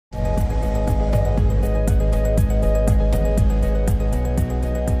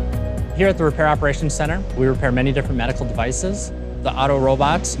Here at the Repair Operations Center, we repair many different medical devices. The OTTO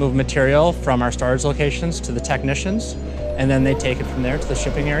robots move material from our storage locations to the technicians, and then they take it from there to the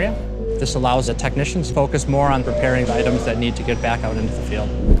shipping area. This allows the technicians to focus more on preparing items that need to get back out into the field.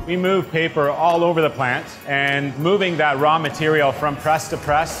 We move paper all over the plant, and moving that raw material from press to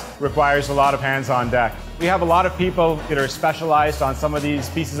press requires a lot of hands on deck. We have a lot of people that are specialized on some of these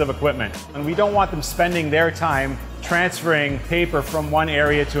pieces of equipment, and we don't want them spending their time transferring paper from one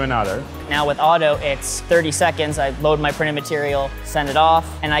area to another. Now with OTTO, it's 30 seconds. I load my printed material, send it off,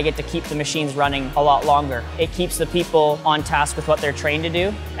 and I get to keep the machines running a lot longer. It keeps the people on task with what they're trained to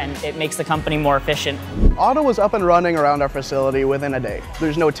do, and it makes the company more efficient. OTTO was up and running around our facility within a day.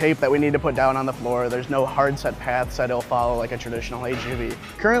 There's no tape that we need to put down on the floor. There's no hard set paths that it'll follow like a traditional HGV.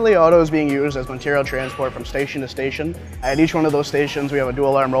 Currently, OTTO is being used as material transport from station to station. At each one of those stations, we have a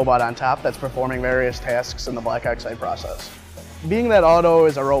dual arm robot on top that's performing various tasks in the black oxide process. Being that OTTO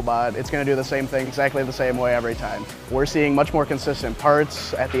is a robot, it's going to do the same thing exactly the same way every time. We're seeing much more consistent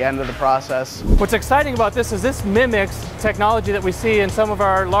parts at the end of the process. What's exciting about this is this mimics technology that we see in some of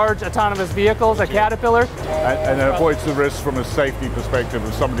our large autonomous vehicles, a Caterpillar. And it avoids the risk from a safety perspective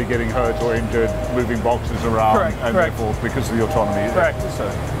of somebody getting hurt or injured, moving boxes around, and therefore because of the autonomy. Correct.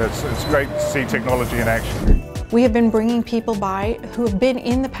 So it's great to see technology in action. We have been bringing people by who have been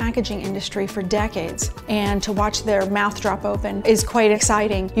in the packaging industry for decades, and to watch their mouth drop open is quite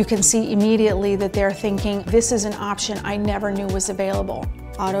exciting. You can see immediately that they're thinking, this is an option I never knew was available.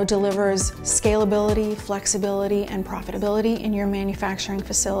 OTTO delivers scalability, flexibility, and profitability in your manufacturing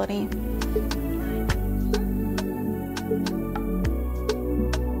facility.